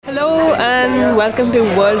and welcome to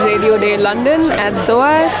World Radio Day London at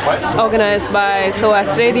SOAS, organized by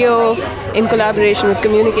SOAS Radio in collaboration with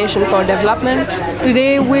Communication for Development.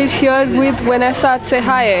 Today we're here with Vanessa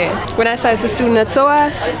Tsehaye. Vanessa is a student at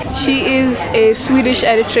SOAS. She is a Swedish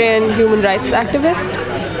Eritrean human rights activist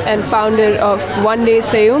and founder of One Day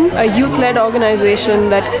Seyum, a youth-led organization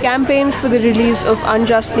that campaigns for the release of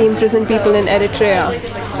unjustly imprisoned people in Eritrea,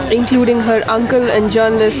 including her uncle and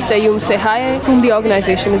journalist Seyum Tsehaye, whom the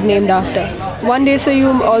organization is named after. One Day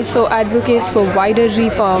Seyum also advocates for wider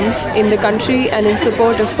reforms in the country and in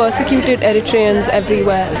support of persecuted Eritreans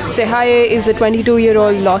everywhere. Tsehaye is a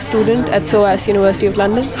 22-year-old law student at SOAS University of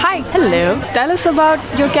London. Hi. Hello. Tell us about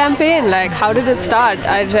your campaign. How did it start?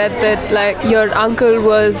 I read that your uncle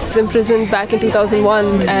was imprisoned back in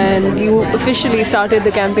 2001 and you officially started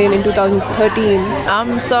the campaign in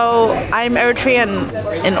 2013. So I'm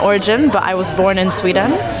Eritrean in origin, but I was born in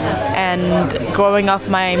Sweden. And growing up,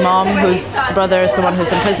 my mom, whose brother is the one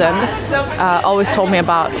who's in prison, always told me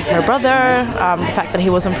about her brother, the fact that he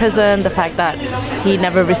was in prison, the fact that he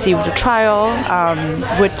never received a trial,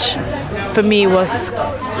 which for me was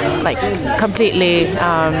completely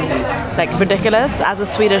ridiculous as a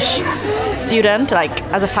Swedish student,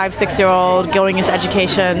 as a 5-6-year-old going into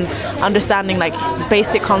education, understanding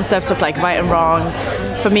basic concepts of right and wrong.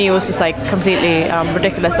 For me, it was just completely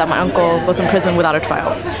ridiculous that my uncle was in prison without a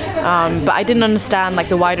trial. But I didn't understand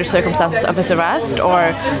the wider circumstances of his arrest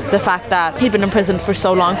or the fact that he'd been in prison for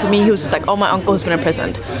so long. For me, he was just oh, my uncle has been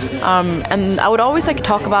imprisoned. And I would always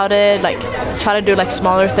talk about it, try to do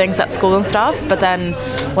smaller things at school and stuff. But then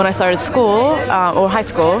when I started school or high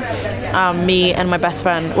school, me and my best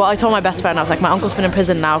friend, I told my best friend, I was my uncle's been in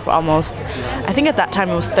prison now for almost, I think at that time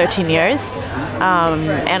it was 13 years.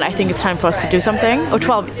 And I think it's time for us to do something. Or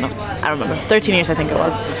 12, no, I don't remember. 13 years I think it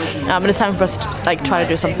was. And it's time for us to try to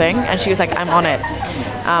do something. And she was I'm on it.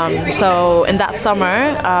 So in that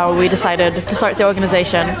summer, we decided to start the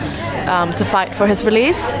organization to fight for his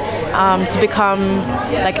release. To become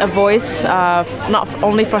a voice, not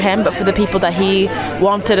only for him, but for the people that he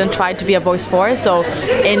wanted and tried to be a voice for. So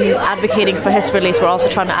in advocating for his release, we're also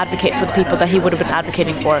trying to advocate for the people that he would have been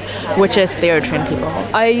advocating for, which is the Eritrean people.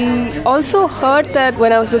 I also heard that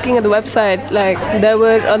when I was looking at the website, there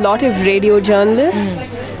were a lot of radio journalists,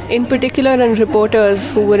 in particular, and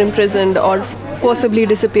reporters who were imprisoned or forcibly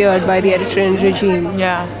disappeared by the Eritrean regime.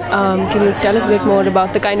 Yeah. Can you tell us a bit more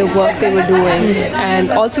about the kind of work they were doing and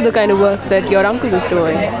also the kind of work that your uncle was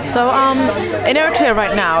doing? So in Eritrea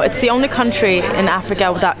right now, it's the only country in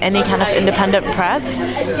Africa without any kind of independent press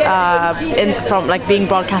from being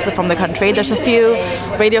broadcasted from the country. There's a few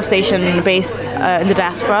radio stations based in the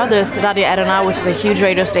diaspora. There's Radio Erena, which is a huge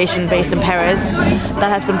radio station based in Paris that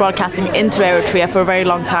has been broadcasting into Eritrea for a very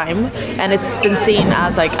long time, and it's been seen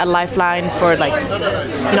as a lifeline for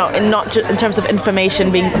in terms of information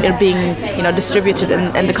being distributed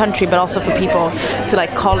in the country, but also for people to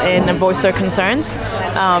call in and voice their concerns.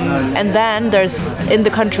 And then there's in the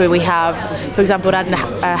country we have, for example, Radio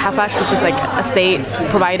Hafash, which is a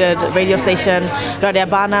state-provided radio station, Radio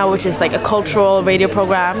Abana, which is a cultural radio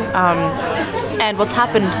program. And what's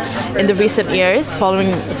happened in the recent years, following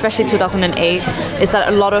especially 2008, is that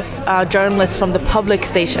a lot of journalists from the public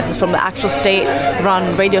stations, from the actual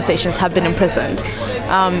state-run radio stations, have been imprisoned.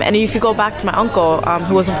 And if you go back to my uncle,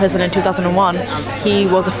 who was in prison in 2001, he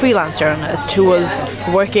was a freelance journalist who was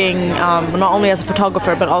working not only as a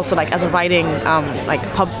photographer but also as a writing,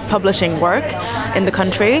 publishing work in the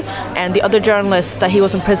country. And the other journalists that he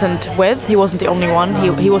was imprisoned with, he wasn't the only one.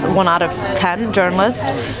 He was 1 out of 10 journalists.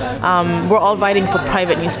 Were all writing for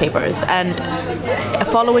private newspapers. And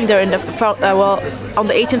following their on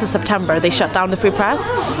the 18th of September, they shut down the free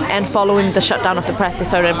press. And following the shutdown of the press, they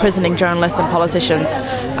started imprisoning journalists and politicians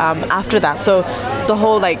after that. So the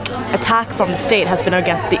whole attack from the state has been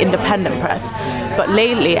against the independent press. But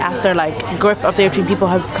lately, as their grip of the Eritrean people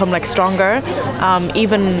have become stronger,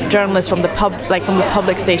 even journalists from the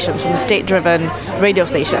public stations, from the state-driven radio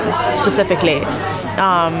stations specifically,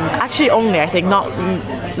 actually only I think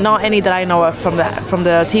not any that I know of from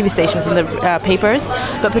the TV stations and the papers,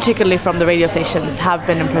 but particularly from the radio stations, have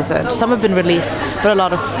been imprisoned. Some have been released, but a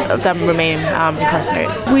lot of them remain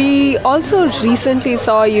incarcerated. We also recently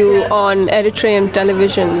saw you on Eritrean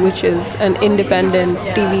television, which is an independent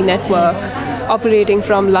TV network. operating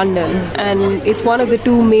from London, and it's one of the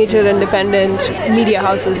two major independent media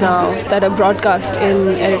houses now that are broadcast in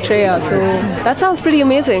Eritrea. So that sounds pretty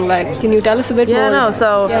amazing. Like, can you tell us a bit more? Yeah, no.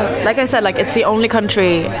 So, like I said, like it's the only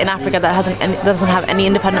country in Africa that doesn't have any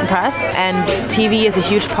independent press, and TV is a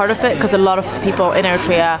huge part of it because a lot of people in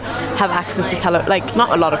Eritrea have access to like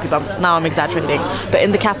not a lot of people. Now I'm exaggerating, but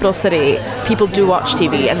in the capital city, people do watch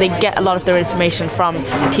TV, and they get a lot of their information from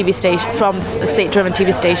state-driven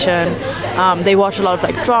TV station. They watch a lot of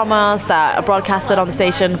like dramas that are broadcasted on the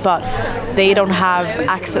station, but they don't have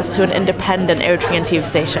access to an independent Eritrean TV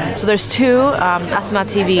station. So there's two, Asana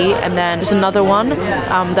TV, and then there's another one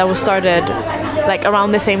that was started like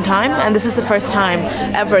around the same time, and this is the first time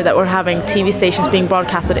ever that we're having TV stations being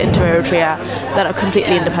broadcasted into Eritrea that are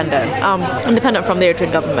completely independent from the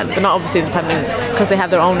Eritrean government. They're not obviously independent because they have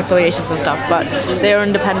their own affiliations and stuff, but they're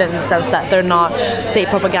independent in the sense that they're not state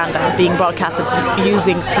propaganda being broadcasted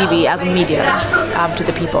using TV as a medium to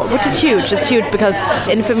the people, which is huge. It's huge because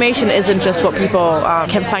information isn't just what people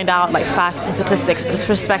can find out, like facts and statistics, but it's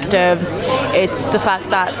perspectives. It's the fact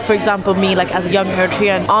that, for example, me, like as a young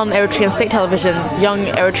Eritrean on Eritrean state television, young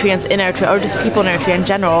Eritreans in Eritrea, or just people in Eritrea in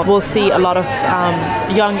general, will see a lot of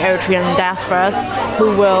young Eritrean diasporas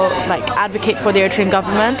who will like advocate for the Eritrean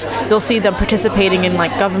government. They'll see them participating in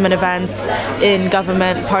like government events, in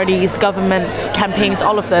government parties, government campaigns,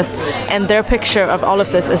 all of this. And their picture of all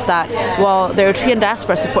of this is that, well, the Eritrean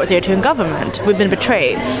diaspora support the Eritrean government. We've been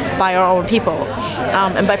betrayed by our own people.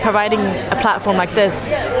 And by providing a platform like this,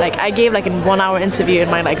 like I gave like a 1-hour interview in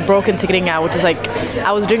my like broken ticketing hour, which is like,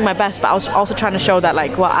 I was doing my best, but I was also trying to show that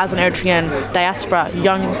like, well, as an Eritrean diaspora,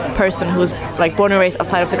 young person who's like born and raised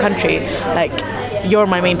outside of the country, like you're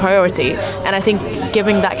my main priority. And I think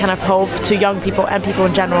giving that kind of hope to young people and people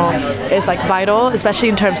in general is like vital, especially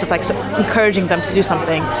in terms of like encouraging them to do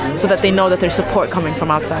something so that they know that there's support coming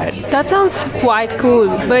from outside. That sounds quite cool.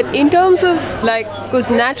 But in terms of like,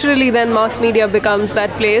 because naturally then mass media becomes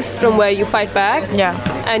that place from where you fight back. Yeah.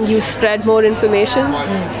 And you spread more information.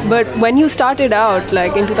 But when you started out,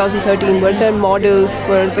 like in 2013, were there models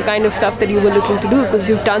for the kind of stuff that you were looking to do? Because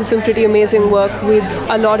you've done some pretty amazing work with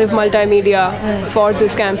a lot of multimedia for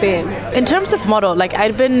this campaign. In terms of model, like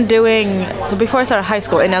I'd been doing, so before I started high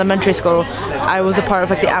school, in elementary school, I was a part of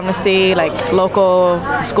like the Amnesty like local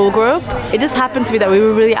school group. It just happened to be that we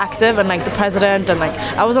were really active, and like the president and like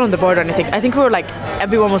I wasn't on the board or anything. I think we were like,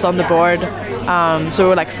 everyone was on the board. So we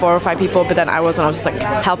were like 4 or 5 people, but then I was just like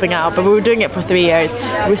helping out. But we were doing it for 3 years.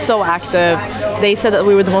 We were so active. They said that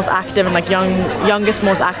we were the most active and like youngest,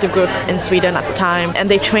 most active group in Sweden at the time. And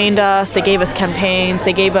they trained us. They gave us campaigns.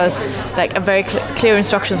 They gave us like a very clear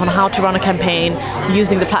instructions on how to run a campaign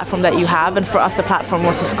using the platform that you have. And for us, the platform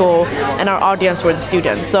was the school, and our audience were the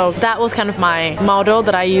students. So that was kind of my model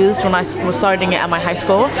that I used when I was starting it at my high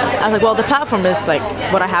school. I was like, well, the platform is like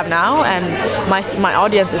what I have now, and my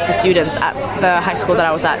audience is the students at the high school that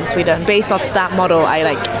I was at in Sweden. Based off that model, I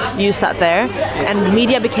like used that there, and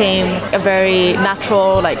media became a very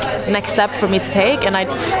natural like next step for me to take. And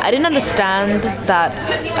I didn't understand that.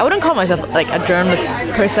 I wouldn't call myself like a journalist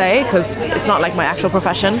per se, because it's not like my actual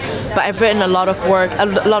profession, but I've written a lot of work, a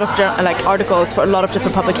lot of like articles for a lot of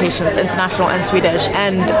different publications, international and Swedish,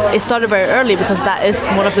 and it started very early because that is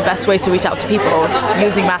one of the best ways to reach out to people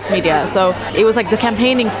using mass media. So it was like the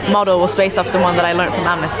campaigning model was based off the one that I learned from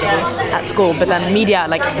Amnesty at school, but then media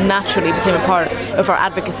like naturally became a part of our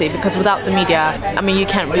advocacy, because without the media, I mean, you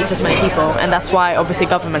can't reach as many people, and that's why obviously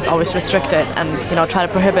governments always restrict it and try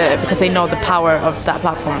to prohibit it, because they know the power of that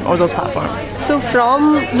platform or those platforms. So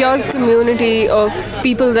from your community of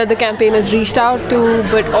people that the campaign has reached out to,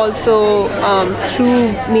 but also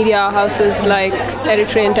through media houses like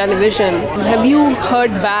Eritrean television, have you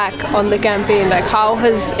heard back on the campaign? Like, how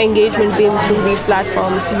has engagement been through these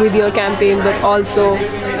platforms with your campaign, but also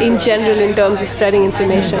in general in terms of spreading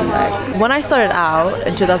information? When I started out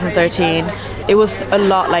in 2013, it was a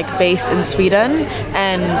lot like based in Sweden,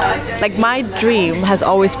 and like my dream has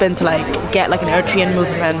always been to like get like an Eritrean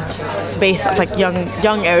movement based off like young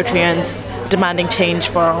Eritreans demanding change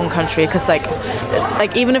for our own country, because like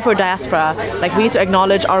even if we're diaspora, like we need to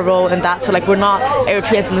acknowledge our role in that. So like we're not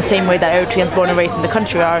Eritreans in the same way that Eritreans born and raised in the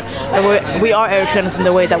country are, but we are Eritreans in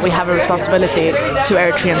the way that we have a responsibility to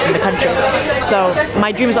Eritreans in the country. So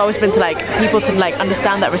my dream has always been to like people to like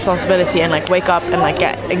understand that responsibility and like wake up and like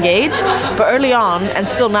get engaged. But early on, and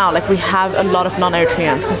still now, like we have a lot of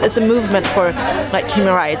non-Eritreans, because it's a movement for like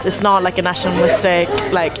human rights. It's not like a nationalistic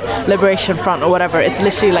like liberation front or whatever. It's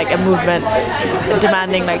literally like a movement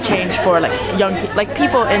demanding like change for like young like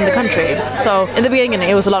people in the country. So in the beginning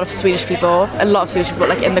it was a lot of Swedish people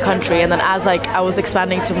like in the country, and then as like I was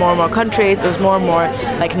expanding to more and more countries, it was more and more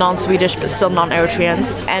like non-Swedish but still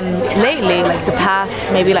non-Eritreans. And lately, like the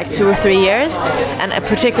past maybe like 2 or 3 years, and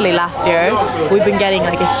particularly last year, we've been getting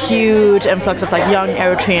like a huge influx of like young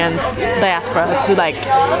Eritreans diasporas who like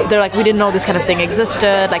they're like, we didn't know this kind of thing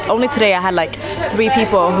existed. Like only today I had like 3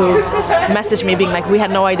 people who messaged me being like, we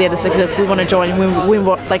had no idea this exists, we want to join, we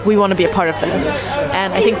want to be a part of this.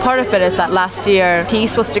 And I think part of it is that last year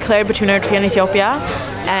peace was declared between Eritrea and Ethiopia,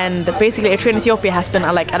 and basically Eritrea and Ethiopia has been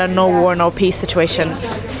like at a no war no peace situation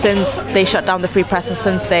since they shut down the free press and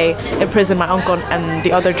since they imprisoned my uncle and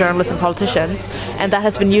the other journalists and politicians, and that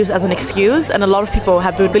has been used as an excuse, and a lot of people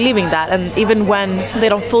have been believing that. And even when they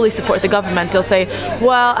don't fully support the government, they'll say,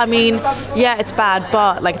 well, I mean, yeah, it's bad,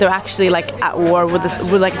 but like they're actually like at war with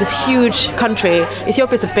like this huge country.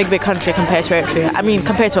 Ethiopia is a big country compared to Eritrea. I mean,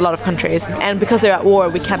 compared to a lot of countries, and because they're at war,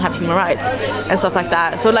 we can't have human rights and stuff like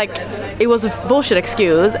that. So like it was a bullshit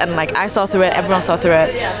excuse, and like I saw through it, everyone saw through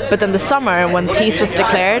it. But then the summer, when peace was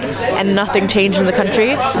declared and nothing changed in the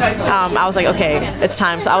country, I was like, okay, it's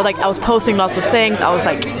time. So I was posting lots of things. I was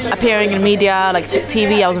like appearing in media, like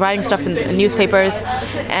TV. I was writing stuff in newspapers,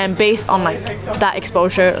 and based on like that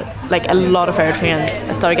exposure, like a lot of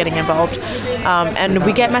Eritreans started getting involved. And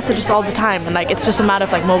we get messages all the time, and like it's just a matter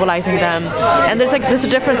of like mobilizing them. And there's a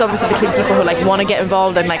difference obviously between people who like want to get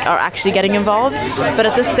involved and like are actually getting involved. But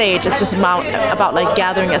at this stage, it's just about like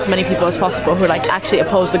gathering as many people as possible who like actually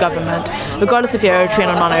oppose the government, regardless if you're Eritrean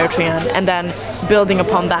or non-Eritrean, and then building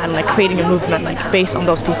upon that and like creating a movement like based on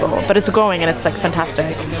those people. But it's growing and it's like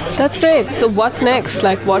fantastic. That's great. So what's next?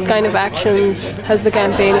 Like what kind of actions has the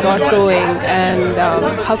campaign got going, and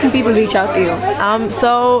how can people reach out to you?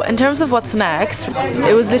 So in terms of what's next,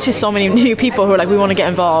 it was literally so many new people who were like, we want to get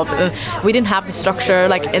involved. We didn't have the structure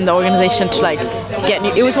like in the organization to like get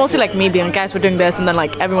new. It was mostly like me being like, guys, we're doing this, and then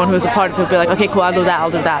like everyone who was a part of it would be like, okay, cool, I'll do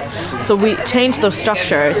that. So we changed the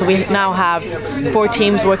structure. So we now have 4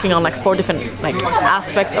 teams working on like 4 different like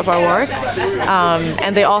aspects of our work,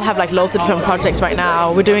 and they all have like loads of different projects right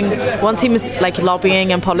now. We're doing, one team is like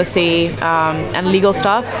lobbying and policy and legal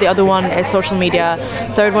stuff. The other one is social media.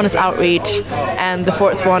 Third one is outreach, and the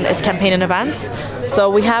 4th one is campaign and events. So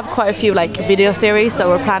we have quite a few like video series that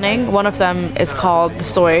we're planning. One of them is called The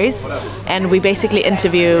Stories, and we basically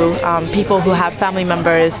interview people who have family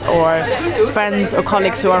members or friends or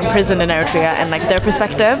colleagues who are in prison in Eritrea and like their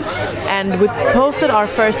perspective. And we posted our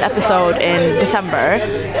first episode in December,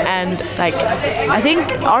 and like I think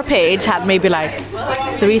our page had maybe like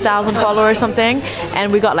 3,000 followers or something,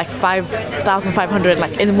 and we got like 5,500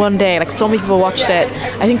 like in one day. Like so many people watched it.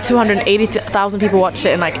 I think 280,000 people watched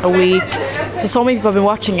it in like a week. So many people have been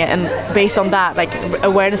watching it, and based on that, like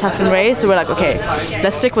awareness has been raised. So we're like, okay,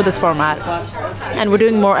 let's stick with this format, and we're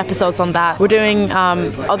doing more episodes on that. We're doing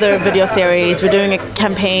other video series. We're doing a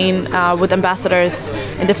campaign with ambassadors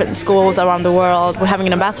in different schools around the world. We're having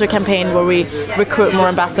an ambassador campaign where we recruit more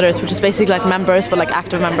ambassadors, which is basically like members, but like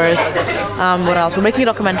active members. What else? We're making a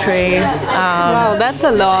documentary. Wow, that's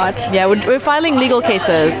a lot. Yeah, we're filing legal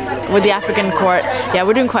cases with the African court. Yeah,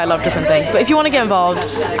 we're doing quite a lot of different things. But if you want to get involved,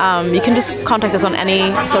 you can just contact us on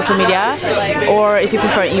any social media, or if you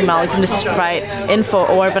prefer email, you can just write info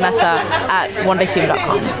or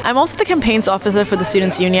vanessa@onedaystudent.com. I'm also the campaigns officer for the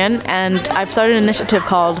Students' Union, and I've started an initiative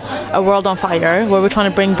called A World on Fire, where we're trying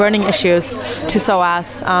to bring burning issues to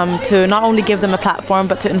SOAS to not only give them a platform,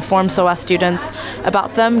 but to inform SOAS students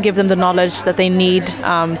about them, give them the knowledge that they need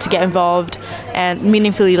to get involved and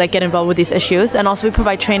meaningfully like get involved with these issues. And also we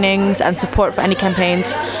provide trainings and support for any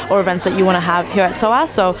campaigns or events that you want to have here at SOAS.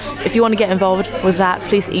 So if you want to get involved with that,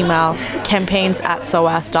 please email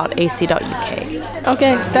campaigns@soas.ac.uk.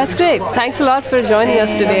 Okay, that's great. Thanks a lot for joining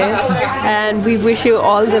us today, and we wish you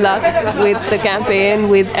all the luck with the campaign,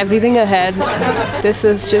 with everything ahead. This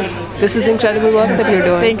is incredible work that you're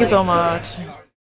doing. Thank you so much.